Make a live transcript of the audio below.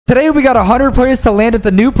Today, we got 100 players to land at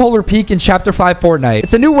the new Polar Peak in Chapter 5 Fortnite.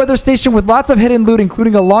 It's a new weather station with lots of hidden loot,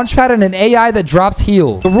 including a launch pad and an AI that drops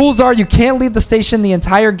heals. The rules are you can't leave the station the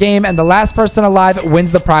entire game, and the last person alive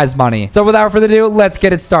wins the prize money. So without further ado, let's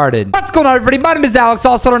get it started. What's going on, everybody? My name is Alex,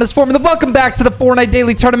 also known as Formula. Welcome back to the Fortnite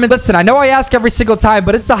Daily Tournament. Listen, I know I ask every single time,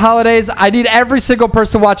 but it's the holidays. I need every single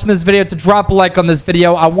person watching this video to drop a like on this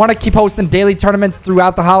video. I want to keep hosting daily tournaments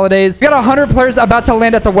throughout the holidays. We got 100 players about to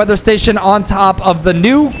land at the weather station on top of the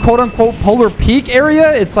new quote-unquote Polar Peak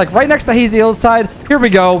area. It's like right next to Hazy Hillside. Here we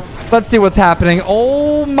go. Let's see what's happening.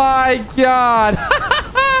 Oh my god.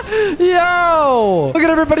 Yo, look at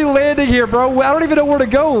everybody landing here, bro. I don't even know where to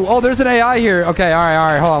go. Oh, there's an AI here. Okay, all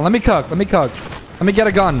right, hold on. Let me cook. Let me get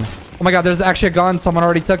a gun. Oh my god, there's actually a gun. Someone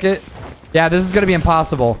already took it. Yeah, this is gonna be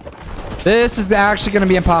impossible. This is actually gonna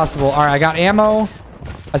be impossible. All right, I got ammo.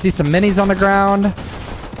 I see some minis on the ground.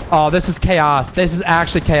 Oh, this is chaos. This is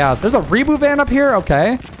actually chaos. There's a reboot van up here.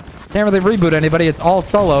 Okay, can't really reboot anybody. It's all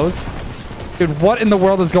solos. Dude, what in the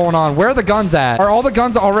world is going on? Where are the guns at? Are all the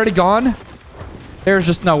guns already gone? There's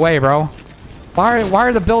just no way, bro. Why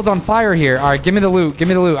are the builds on fire here? All right, give me the loot. Give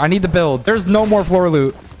me the loot. I need the builds. There's no more floor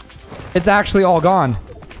loot. It's actually all gone.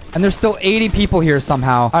 And there's still 80 people here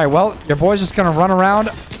somehow. All right, well, your boy's just going to run around.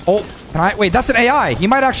 Oh, can I? Wait, that's an AI. He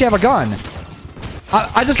might actually have a gun.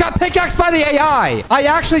 I just got pickaxed by the AI. I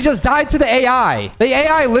actually just died to the AI. The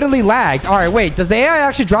AI literally lagged. All right, wait. Does the AI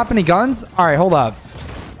actually drop any guns? All right, hold up.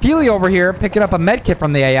 Peely over here picking up a med kit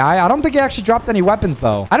from the AI. I don't think he actually dropped any weapons,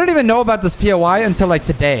 though. I don't even know about this POI until, like,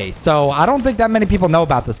 today. So I don't think that many people know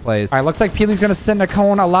about this place. All right, looks like Peely's going to sit in a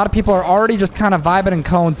cone. A lot of people are already just kind of vibing in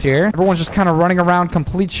cones here. Everyone's just kind of running around,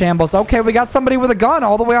 complete shambles. Okay, we got somebody with a gun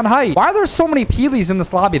all the way on height. Why are there so many Peelys in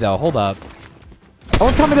this lobby, though? Hold up.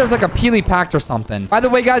 Don't tell me there's like a Peely pact or something. By the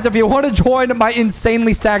way, guys, if you want to join my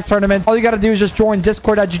insanely stacked tournaments, all you got to do is just join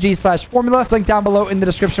discord.gg/formula. It's linked down below in the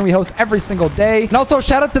description. We host every single day. And also,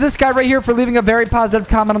 shout out to this guy right here for leaving a very positive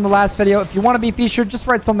comment on the last video. If you want to be featured, just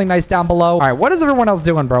write something nice down below. All right, what is everyone else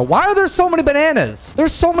doing, bro? Why are there so many bananas?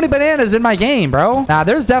 There's so many bananas in my game, bro. Nah,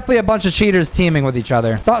 there's definitely a bunch of cheaters teaming with each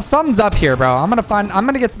other. So, something's up here, bro. I'm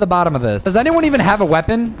going to get to the bottom of this. Does anyone even have a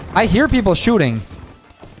weapon? I hear people shooting.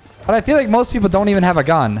 But I feel like most people don't even have a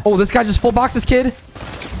gun. Oh, this guy just full boxes, kid.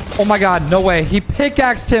 Oh my god, no way. He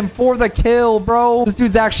pickaxed him for the kill, bro. This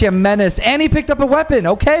dude's actually a menace. And he picked up a weapon.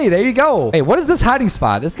 Okay, there you go. Hey, what is this hiding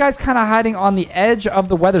spot? This guy's kind of hiding on the edge of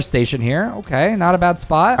the weather station here. Okay, not a bad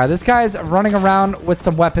spot. All right, this guy's running around with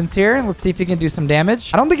some weapons here. Let's see if he can do some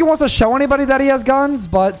damage. I don't think he wants to show anybody that he has guns,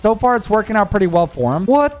 but so far it's working out pretty well for him.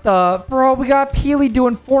 What the? Bro, we got Peely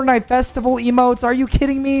doing Fortnite Festival emotes. Are you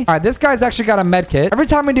kidding me? All right, this guy's actually got a med kit. Every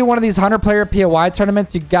time we do one of these 100-player POI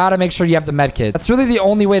tournaments, you got to make sure you have the med kit. That's really the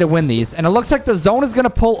only way to win these. And it looks like the zone is going to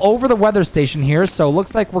pull over the weather station here. So it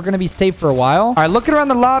looks like we're going to be safe for a while. All right, looking around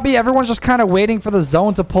the lobby, everyone's just kind of waiting for the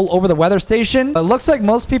zone to pull over the weather station. But it looks like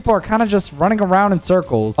most people are kind of just running around in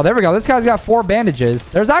circles. Oh, there we go. This guy's got 4 bandages.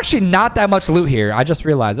 There's actually not that much loot here. I just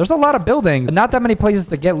realized there's a lot of buildings, but not that many places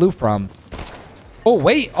to get loot from. Oh,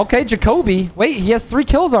 wait. Okay, Jacoby. Wait, he has 3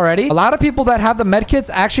 kills already. A lot of people that have the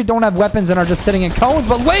medkits actually don't have weapons and are just sitting in cones.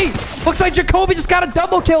 But wait, looks like Jacoby just got a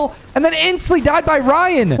double kill and then instantly died by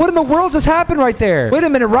Ryan. What in the world just happened right there? Wait a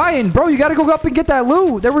minute, Ryan, bro, you got to go up and get that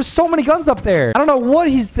loot. There were so many guns up there. I don't know what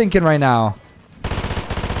he's thinking right now.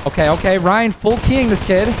 Okay, Ryan full keying this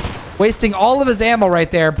kid. Wasting all of his ammo right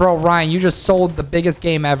there. Bro, Ryan, you just sold the biggest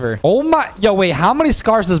game ever. Oh my... Yo, wait, how many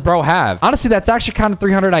scars does bro have? Honestly, that's actually kind of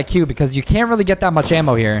 300 IQ because you can't really get that much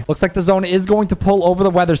ammo here. Looks like the zone is going to pull over the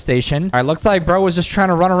weather station. All right, looks like bro is just trying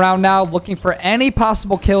to run around now looking for any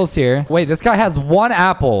possible kills here. Wait, this guy has 1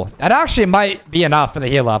 apple. That actually might be enough for the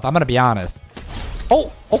heal up. I'm going to be honest. Oh,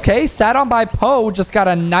 okay. Sat on by Poe. Just got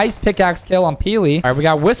a nice pickaxe kill on Peely. All right, we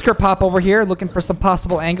got Whisker Pop over here looking for some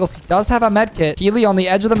possible angles. He does have a med kit. Peely on the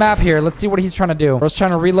edge of the map here. Let's see what he's trying to do. Bro's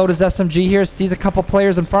trying to reload his SMG here. Sees a couple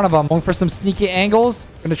players in front of him. Going for some sneaky angles.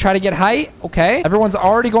 Gonna try to get height. Okay. Everyone's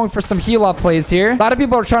already going for some heal up plays here. A lot of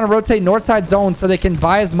people are trying to rotate north side zone so they can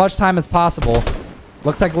buy as much time as possible.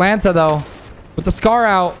 Looks like Lanta, though, with the scar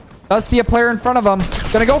out, does see a player in front of him.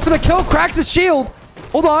 Gonna go for the kill. Cracks his shield.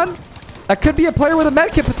 Hold on. That could be a player with a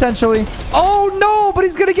medkit potentially. Oh, no, but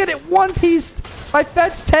he's going to get it one piece by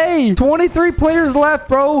Fetch Tay. 23 players left,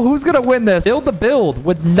 bro. Who's going to win this? Build the build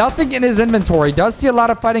with nothing in his inventory. Does see a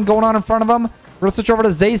lot of fighting going on in front of him. We're going to switch over to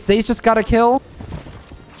Zace. Zace just got a kill.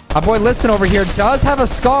 My boy Listen over here does have a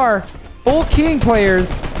scar. Full keying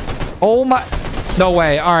players. Oh, my. No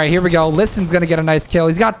way. All right, here we go. Listen's going to get a nice kill.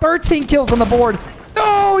 He's got 13 kills on the board.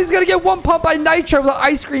 No, he's going to get one pump by Nitro with the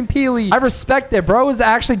ice cream peely. I respect it. Bro is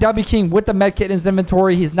actually W King with the med kit in his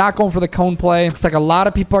inventory. He's not going for the cone play. Looks like a lot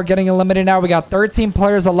of people are getting eliminated now. We got 13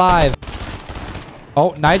 players alive.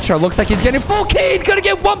 Oh, Nitro looks like he's getting full keyed. Gonna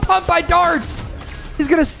get one pump by Darts. He's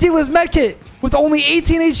gonna steal his medkit with only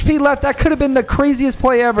 18 HP left. That could have been the craziest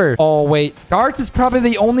play ever. Oh, wait. Darts is probably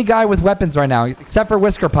the only guy with weapons right now, except for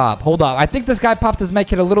Whisker Pop. Hold up. I think this guy popped his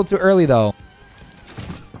medkit a little too early, though.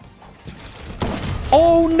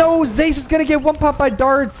 Oh, no. Zace is gonna get one pump by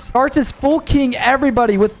Darts. Darts is full king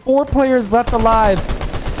everybody with 4 players left alive.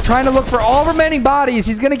 Trying to look for all remaining bodies.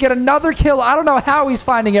 He's going to get another kill. I don't know how he's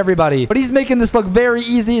finding everybody, but he's making this look very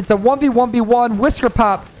easy. It's a 1v1v1. Whisker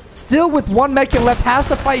Pop still with 1 medkit left. Has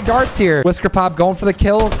to fight Darts here. Whisker Pop going for the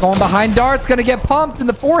kill. Going behind Darts. Going to get pumped in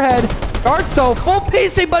the forehead. Darts, though, full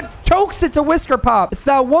pacing, but chokes it to Whisker Pop. It's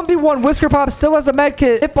now 1v1. Whisker Pop still has a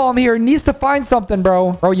medkit. Hit bomb here. Needs to find something,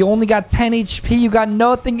 bro. Bro, you only got 10 HP. You got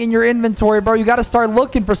nothing in your inventory, bro. You got to start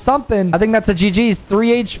looking for something. I think that's a GG's.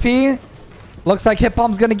 3 HP. Looks like Hip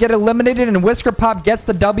Bomb's going to get eliminated, and Whisker Pop gets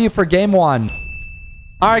the W for game 1.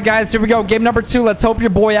 All right, guys, here we go. Game number 2. Let's hope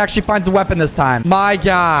your boy actually finds a weapon this time. My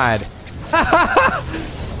God.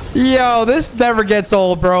 Yo, this never gets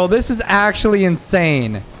old, bro. This is actually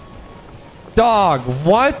insane. Dog,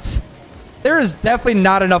 what? There is definitely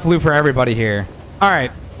not enough loot for everybody here. All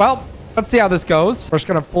right, well, let's see how this goes. We're just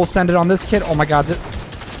going to full send it on this kid. Oh, my God.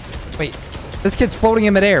 Wait, this kid's floating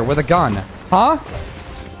in midair with a gun. Huh?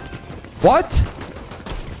 What?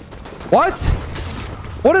 What?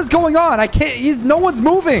 What is going on? I can't... no one's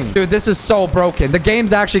moving. Dude, this is so broken. The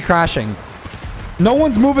game's actually crashing. No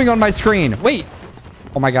one's moving on my screen. Wait.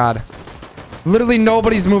 Oh, my God. Literally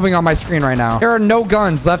nobody's moving on my screen right now. There are no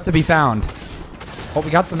guns left to be found. Oh,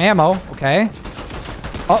 we got some ammo. Okay.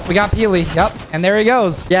 Oh, we got Peely. Yep. And there he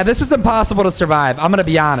goes. Yeah, this is impossible to survive. I'm going to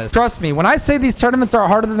be honest. Trust me. When I say these tournaments are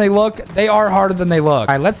harder than they look, they are harder than they look.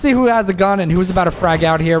 All right, let's see who has a gun and who's about to frag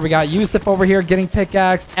out here. We got Yusuf over here getting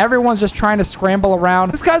pickaxed. Everyone's just trying to scramble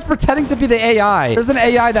around. This guy's pretending to be the AI. There's an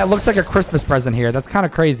AI that looks like a Christmas present here. That's kind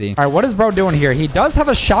of crazy. All right, what is bro doing here? He does have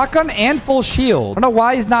a shotgun and full shield. I don't know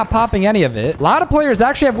why he's not popping any of it. A lot of players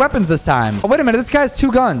actually have weapons this time. Oh, wait a minute. This guy has 2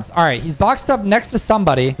 guns. All right, he's boxed up next to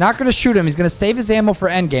somebody. Not going to shoot him. He's going to save his ammo for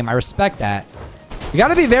endgame. I respect that. You got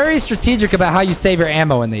to be very strategic about how you save your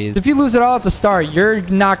ammo in these. If you lose it all at the start, you're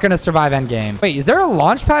not going to survive endgame. Wait, is there a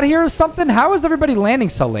launch pad here or something? How is everybody landing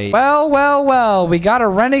so late? Well. We got a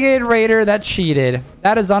Renegade Raider that cheated.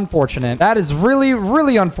 That is unfortunate. That is really,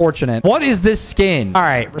 really unfortunate. What is this skin? All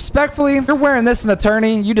right, respectfully, if you're wearing this in the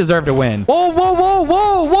tourney, you deserve to win. Whoa.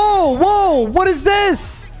 What is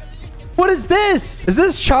this? What is this? Is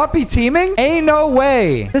this Choppy teaming? Ain't no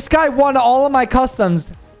way. This guy won all of my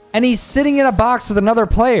customs. And he's sitting in a box with another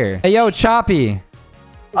player. Hey, yo, Choppy.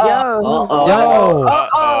 Yo. Yo.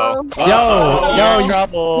 You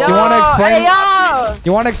want to explain? Hey,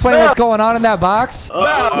 you want to explain what's going on in that box? Yo,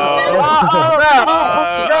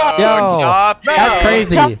 that's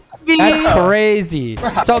crazy. That's crazy.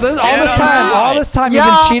 So all this time you've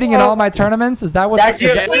been cheating in all my tournaments? Is that what's... That's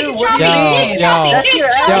your...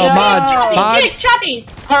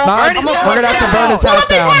 Mods, we're gonna have to burn his house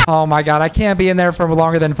down. Oh my God, I can't be in there for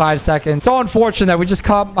longer than 5 seconds. So unfortunate. We just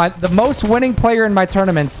caught the most winning player in my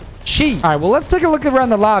tournaments. Cheat. All right, well, let's take a look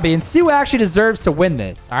around the lobby and see who actually deserves to win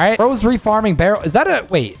this. All right, bro's refarming barrel. Is that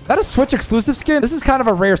a Switch exclusive skin? This is kind of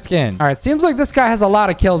a rare skin. All right, seems like this guy has a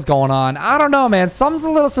lot of kills going on. I don't know, man. Something's a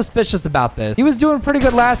little suspicious about this. He was doing pretty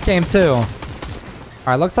good last game too. All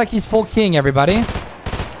right, looks like he's full king, everybody.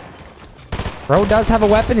 Bro does have a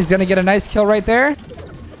weapon. He's gonna get a nice kill right there.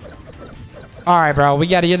 All right, bro. We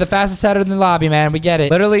get it. You're the fastest header in the lobby, man. We get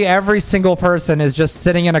it. Literally every single person is just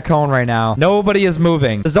sitting in a cone right now. Nobody is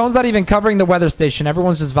moving. The zone's not even covering the weather station.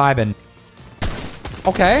 Everyone's just vibing.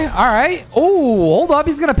 Okay. All right. Oh, hold up.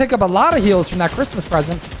 He's going to pick up a lot of heals from that Christmas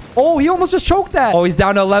present. Oh, he almost just choked that. Oh, he's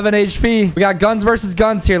down to 11 HP. We got guns versus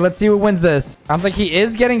guns here. Let's see who wins this. Sounds like he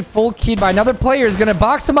is getting full keyed by another player. He's going to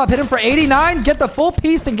box him up, hit him for 89, get the full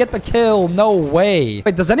piece, and get the kill. No way.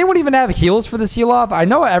 Wait, does anyone even have heals for this heal off? I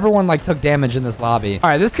know everyone took damage in this lobby. All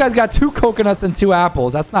right, this guy's got 2 coconuts and 2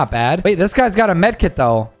 apples. That's not bad. Wait, this guy's got a med kit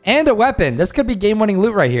though. And a weapon. This could be game-winning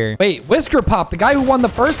loot right here. Wait, Whisker Pop, the guy who won the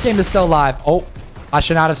first game, is still alive. Oh. I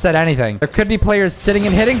should not have said anything. There could be players sitting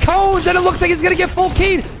and hitting cones, and it looks like he's going to get full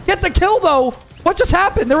keyed. Get the kill, though. What just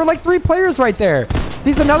happened? There were 3 players right there.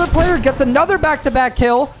 Sees another player, gets another back-to-back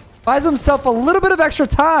kill, buys himself a little bit of extra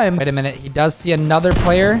time. Wait a minute. He does see another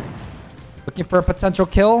player looking for a potential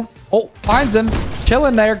kill. Oh, finds him.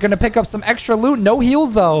 Chilling there. Going to pick up some extra loot. No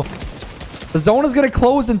heals, though. The zone is going to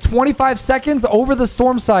close in 25 seconds over the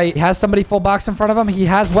storm site. He has somebody full box in front of him. He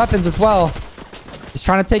has weapons as well. He's He's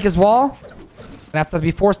trying to take his wall. Gonna have to be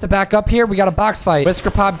forced to back up here. We got a box fight. Whisker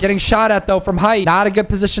Pop getting shot at, though, from height. Not a good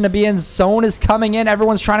position to be in. Zone is coming in.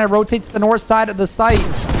 Everyone's trying to rotate to the north side of the site.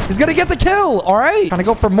 He's gonna get the kill. All right. Trying to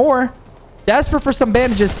go for more. Desperate for some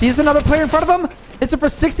bandages. Sees another player in front of him. Hits it for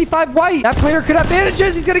 65 white. That player could have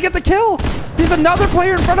bandages. He's gonna get the kill. Sees another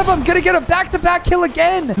player in front of him. Gonna get a back-to-back kill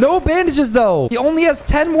again. No bandages, though. He only has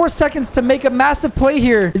 10 more seconds to make a massive play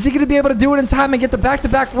here. Is he gonna be able to do it in time and get the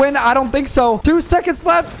back-to-back win? I don't think so. 2 seconds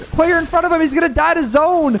left. Player in front of him. He's gonna die to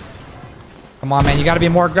zone. Come on, man. You gotta be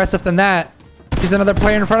more aggressive than that. Sees another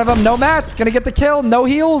player in front of him. No mats. Gonna get the kill. No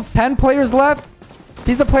heals. 10 players left.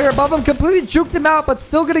 Sees a player above him. Completely juked him out, but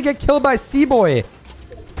still gonna get killed by C-Boy.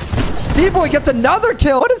 C-Boy gets another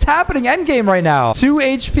kill. What is happening endgame right now? 2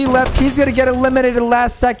 HP left. He's going to get eliminated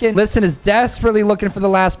last second. Listen is desperately looking for the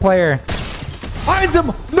last player. Finds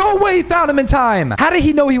him. No way he found him in time. How did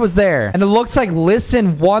he know he was there? And it looks like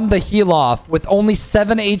Listen won the heal off with only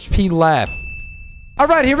 7 HP left. All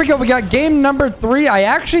right, here we go. We got game number 3. I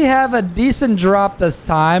actually have a decent drop this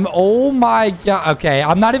time. Oh my God. Okay,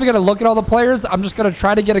 I'm not even going to look at all the players. I'm just going to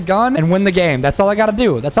try to get a gun and win the game. That's all I got to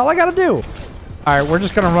do. That's all I got to do. All right, we're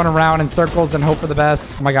just going to run around in circles and hope for the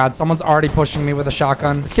best. Oh my God, someone's already pushing me with a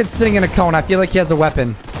shotgun. This kid's sitting in a cone. I feel like he has a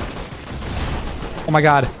weapon. Oh my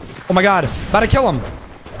God. Oh my God. About to kill him.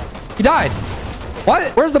 He died.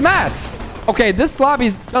 What? Where's the mats? Okay, this lobby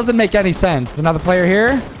doesn't make any sense. There's another player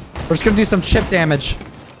here. We're just going to do some chip damage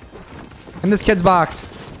in this kid's box.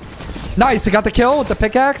 Nice. I got the kill with the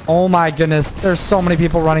pickaxe. Oh my goodness. There's so many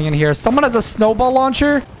people running in here. Someone has a snowball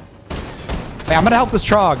launcher. Hey, I'm going to help this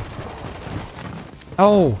trog.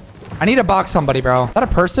 Oh, I need to box somebody, bro. Is that a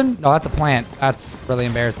person? No, that's a plant. That's really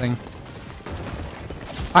embarrassing.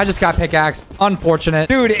 I just got pickaxed. Unfortunate.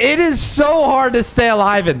 Dude, it is so hard to stay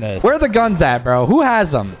alive in this. Where are the guns at, bro? Who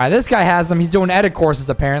has them? All right, this guy has them. He's doing edit courses,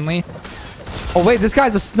 apparently. Oh, wait. This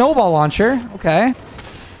guy's a snowball launcher. Okay.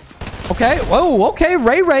 Okay. Whoa, okay.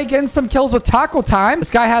 Ray getting some kills with taco time. This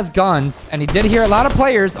guy has guns, and he did hear a lot of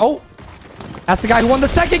players. Oh, that's the guy who won the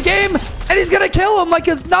second game, and he's going to kill him like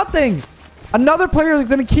it's nothing. Another player is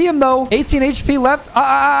going to key him, though. 18 HP left.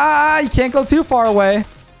 You can't go too far away.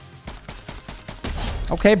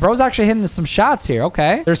 Okay, bro's actually hitting some shots here.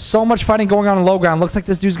 Okay. There's so much fighting going on in low ground. Looks like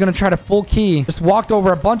this dude's going to try to full key. Just walked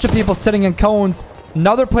over a bunch of people sitting in cones.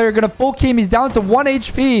 Another player going to full key him. He's down to 1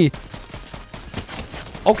 HP.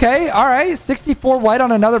 Okay, all right. 64 white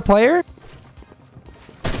on another player.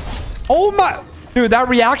 Oh, my... Dude, that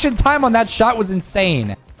reaction time on that shot was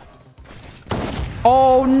insane.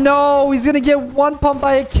 Oh, no. He's going to get one pump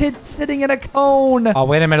by a kid sitting in a cone. Oh,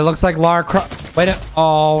 wait a minute. It looks like Lara Croft... Wait a...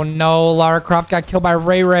 Oh, no. Lara Croft got killed by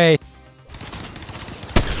Ray.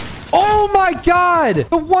 Oh, my God.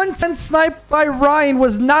 The 110 snipe by Ryan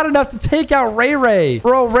was not enough to take out Ray.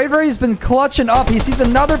 Bro, Ray's been clutching up. He sees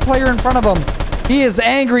another player in front of him. He is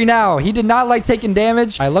angry now. He did not like taking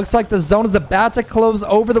damage. It looks like the zone is about to close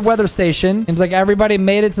over the weather station. Seems like everybody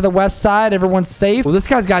made it to the west side. Everyone's safe. Well, this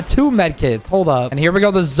guy's got 2 med kits. Hold up. And here we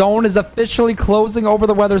go. The zone is officially closing over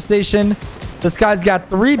the weather station. This guy's got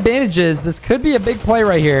 3 bandages. This could be a big play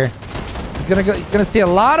right here. He's gonna see a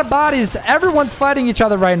lot of bodies. Everyone's fighting each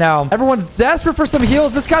other right now. Everyone's desperate for some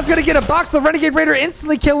heals. This guy's gonna get a box. The Renegade Raider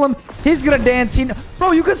instantly kill him. He's gonna dance.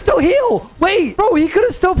 Bro, you could still heal. Wait, bro, he could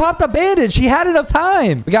have still popped a bandage. He had enough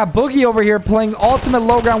time. We got Boogie over here playing ultimate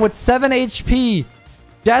low ground with 7 HP.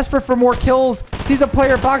 Desperate for more kills. Sees a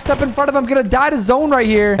player boxed up in front of him. Gonna die to zone right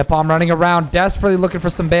here. Hip-Bomb running around, desperately looking for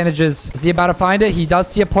some bandages. Is he about to find it? He does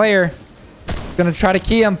see a player. Gonna try to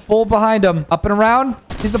key him. Full behind him. Up and around.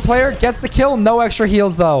 Sees the player. Gets the kill. No extra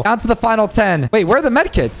heals, though. Down to the final 10. Wait, where are the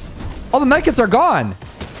medkits? All the medkits are gone.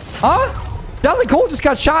 Huh? Deadly Cole just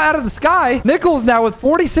got shot out of the sky. Nichols now with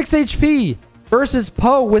 46 HP versus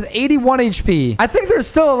Poe with 81 HP. I think there's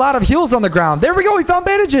still a lot of heals on the ground. There we go. He found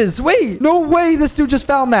bandages. Wait. No way this dude just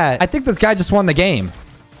found that. I think this guy just won the game.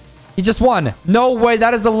 He just won. No way.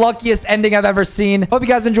 That is the luckiest ending I've ever seen. Hope you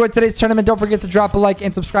guys enjoyed today's tournament. Don't forget to drop a like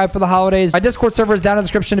and subscribe for the holidays. My Discord server is down in the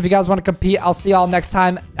description if you guys want to compete. I'll see y'all next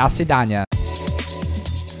time. До свидания.